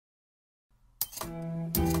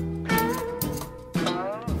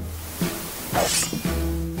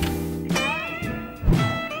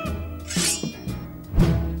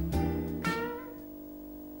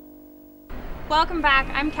welcome back.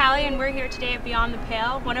 I'm Callie and we're here today at Beyond the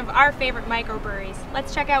Pale, one of our favorite microbreweries.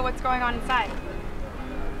 Let's check out what's going on inside.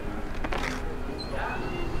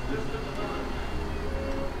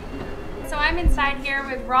 So I'm inside here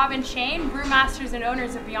with Rob and Shane, brewmasters and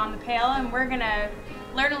owners of Beyond the Pale, and we're gonna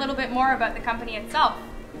learn a little bit more about the company itself.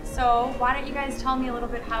 So why don't you guys tell me a little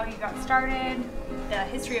bit how you got started, the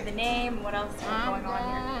history of the name, what else is going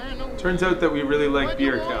on here? Turns out that we really like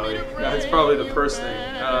beer, Callie. That's probably the first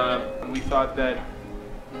thing. We thought that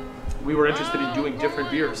we were interested in doing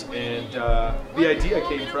different beers, and the idea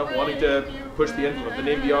came from wanting to push the envelope. The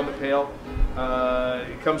name Beyond the Pale,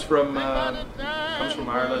 it comes from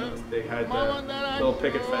Ireland. They had the little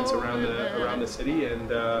picket fence around the city, and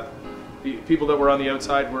the people that were on the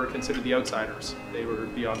outside were considered the outsiders. They were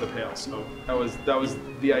beyond the pale, so that was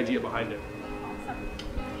the idea behind it.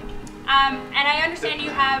 And I understand you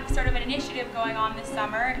have sort of an initiative going on this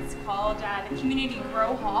summer. It's called the Community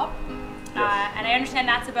Grow Hop. Yes. And I understand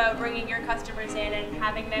that's about bringing your customers in and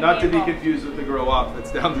having them Not to be confused with the Grow Hop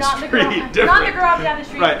that's down the street. Not the Grow Hop down the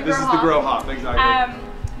street. Right, this is the Grow Hop, exactly.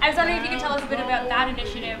 I was wondering if you could tell us a bit about that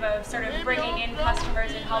initiative of sort of bringing in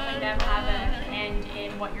customers and helping them have an end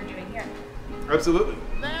in what you're doing here. Absolutely.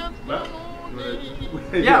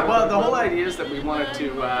 Yeah, well, the whole idea is that we wanted to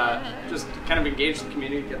just kind of engage the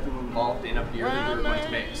community, get them involved in a beer that we were going to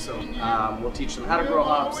make. So we'll teach them how to grow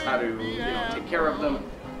hops, how to take care of them,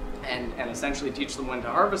 and essentially teach them when to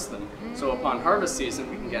harvest them. So upon harvest season,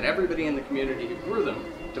 we can get everybody in the community who grew them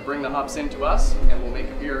to bring the hops into us, and we'll make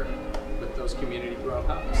a beer with those community grown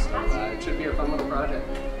hops. So it should be a fun little project.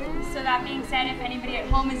 So that being said, if anybody at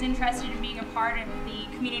home is interested in being a part of the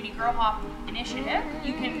Community Grow Hop initiative,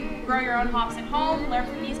 you can grow your own hops at home, learn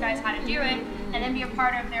from these guys how to do it, and then be a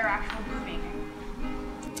part of their actual brew making.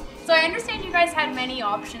 So I understand you guys had many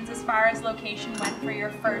options as far as location went for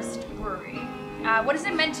your first brewery. What has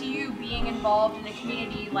it meant to you being involved in a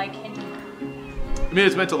community like Hinton? I mean,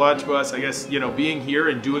 it's meant a lot to us. I guess, being here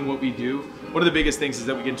and doing what we do, one of the biggest things is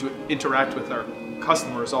that we get to interact with our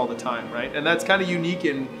customers all the time, right? And that's kind of unique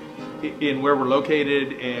in where we're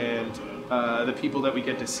located and the people that we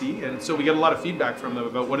get to see. And so we get a lot of feedback from them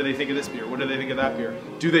about what do they think of this beer? What do they think of that beer?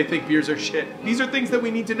 Do they think beers are shit? These are things that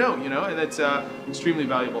we need to know, and that's extremely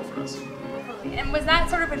valuable for us. And was that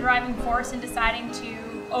sort of a driving force in deciding to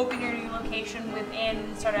open your new location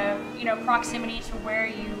within sort of, proximity to where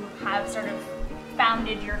you have sort of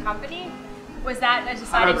founded your company? Was that a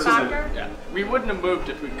deciding factor? Yeah, we wouldn't have moved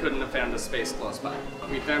if we couldn't have found a space close by.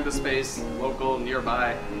 We found a space local,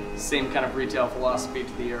 nearby, same kind of retail philosophy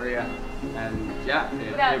to the area, and yeah, it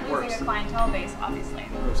works. Without losing a clientele base, obviously.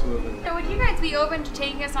 Absolutely. So would you guys be open to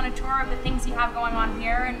taking us on a tour of the things you have going on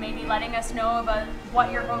here and maybe letting us know about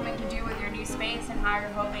what you're hoping to do with your new space and how you're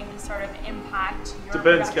hoping to sort of impact your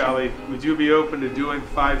Depends, production? Callie. Would you be open to doing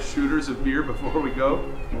 5 shooters of beer before we go?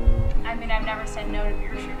 I mean, I've never said no to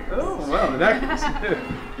beer shooters. Oh, well, in that case.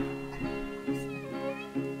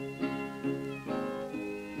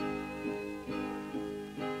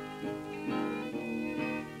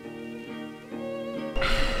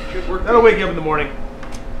 Good work. That'll wake you up in the morning.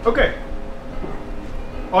 Okay.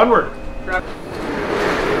 Onward.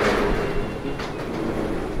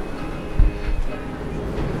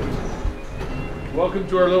 Welcome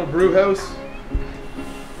to our little brew house.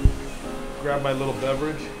 Grab my little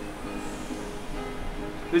beverage.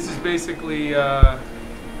 This is basically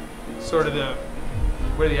sort of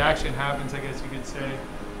where the action happens, I guess you could say.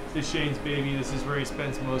 This is Shane's baby. This is where he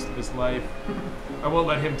spends most of his life. I won't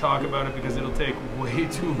let him talk about it because it'll take way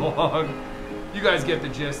too long. You guys get the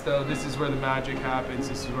gist though. This is where the magic happens.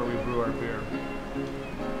 This is where we brew our beer.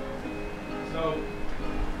 So,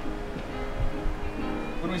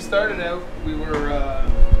 when we started out, we were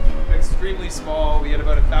extremely small. We had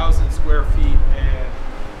about 1,000 square feet, and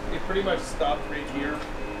it pretty much stopped right here.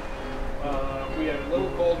 We had a little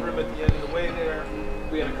cold room at the end of the way there.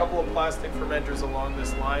 We had a couple of plastic fermenters along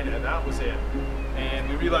this line, and that was it. And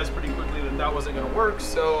we realized pretty quickly that that wasn't going to work,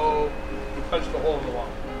 so we punched a hole in the wall.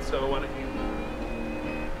 So why don't you?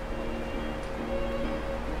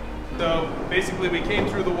 So basically, we came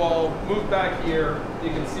through the wall, moved back here. You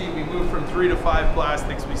can see we moved from 3 to 5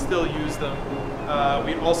 plastics. We still use them.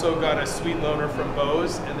 We also got a sweet loaner from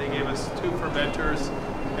Bose, and they gave us 2 fermenters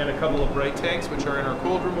and a couple of bright tanks, which are in our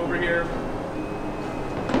cold room over here.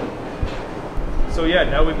 So yeah,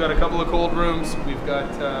 now we've got a couple of cold rooms. We've got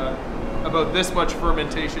about this much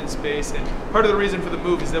fermentation space, and part of the reason for the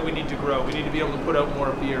move is that we need to grow. We need to be able to put out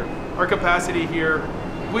more beer. Our capacity here,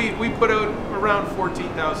 we put out around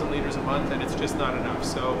 14,000 liters a month, and it's just not enough.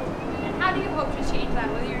 So. And how do you hope to change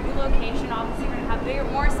that? With your new location, obviously you're going to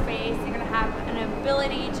have more space. You're going to have an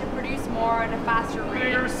ability to produce more at a faster rate.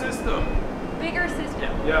 Bigger system. bigger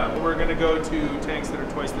system. Yeah, we're going to go to tanks that are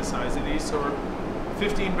twice the size of these. So we're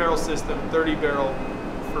 15-barrel system, 30-barrel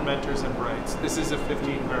fermenters and brights. This is a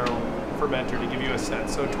 15-barrel fermenter to give you a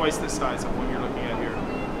sense. So twice the size of what you're looking at here.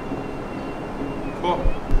 Cool.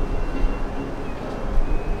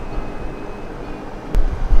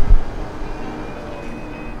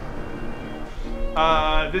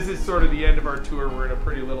 This is sort of the end of our tour. We're in a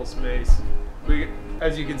pretty little space.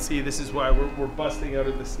 As you can see, this is why we're busting out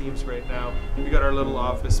of the seams right now. We got our little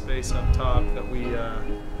office space up top that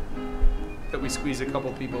we squeeze a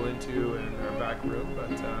couple people into in our back room.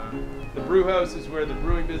 But the brew house is where the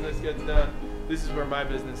brewing business gets done. This is where my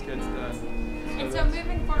business gets done. And so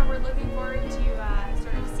moving forward, we're looking forward to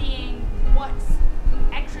sort of seeing what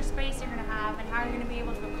extra space you're going to have and how you're going to be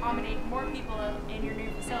able to accommodate more people in your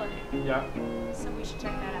new facility. Yeah. So we should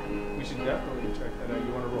check that out. We should definitely check that out.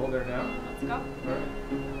 You want to roll there now? Let's go. All right.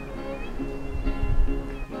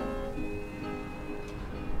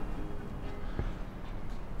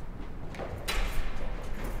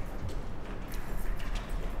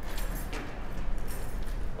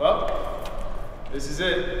 Well, this is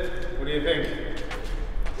it. What do you think?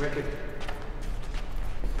 Wicked.